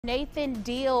Nathan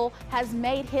Deal has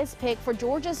made his pick for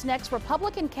Georgia's next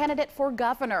Republican candidate for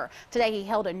governor. Today he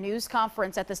held a news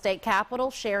conference at the state capitol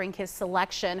sharing his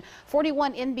selection.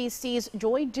 41 NBC's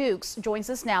Joy Dukes joins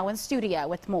us now in studio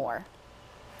with more.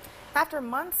 After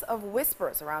months of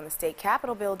whispers around the state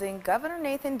capitol building, Governor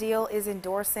Nathan Deal is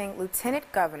endorsing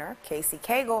Lieutenant Governor Casey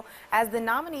Cagle as the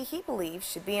nominee he believes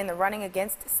should be in the running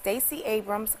against Stacey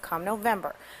Abrams come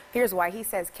November. Here's why he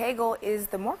says Cagle is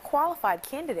the more qualified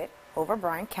candidate over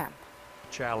Brian Kemp.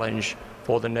 Challenge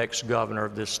for the next governor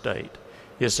of this state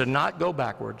is to not go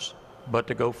backwards, but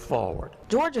to go forward.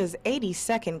 Georgia's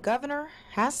 82nd governor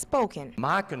has spoken.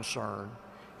 My concern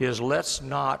is let's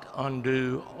not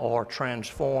undo or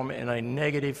transform in a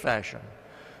negative fashion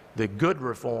the good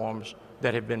reforms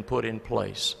that have been put in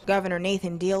place. Governor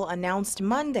Nathan Deal announced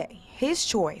Monday his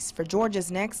choice for Georgia's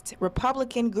next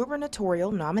Republican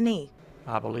gubernatorial nominee.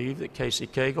 I believe that Casey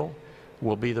Cagle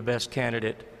will be the best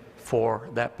candidate for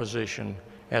that position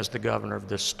as the governor of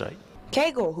this state.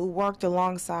 Cagle, who worked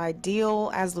alongside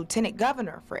Deal as lieutenant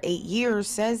governor for 8 years,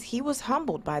 says he was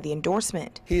humbled by the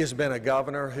endorsement. He has been a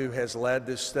governor who has led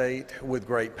this state with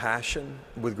great passion,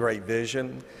 with great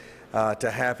vision,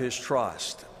 to have his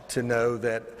trust, to know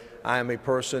that I am a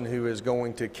person who is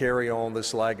going to carry on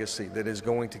this legacy, that is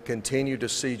going to continue to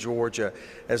see Georgia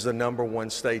as the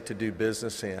 #1 state to do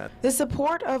business in. The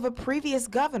support of a previous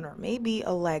governor may be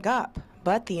a leg up,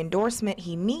 but the endorsement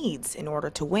he needs in order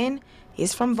to win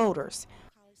is from voters.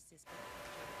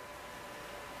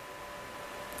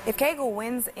 If Cagle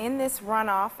wins in this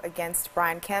runoff against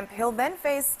Brian Kemp, he'll then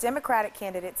face Democratic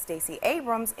candidate Stacey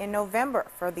Abrams in November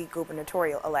for the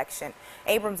gubernatorial election.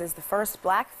 Abrams is the first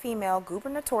black female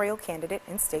gubernatorial candidate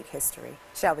in state history.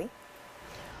 Shelby.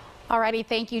 Alrighty,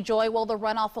 thank you, Joy. Well, the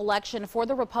runoff election for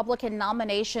the Republican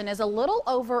nomination is a little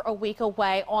over a week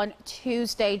away on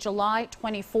Tuesday, July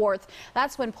 24th.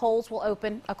 That's when polls will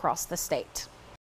open across the state.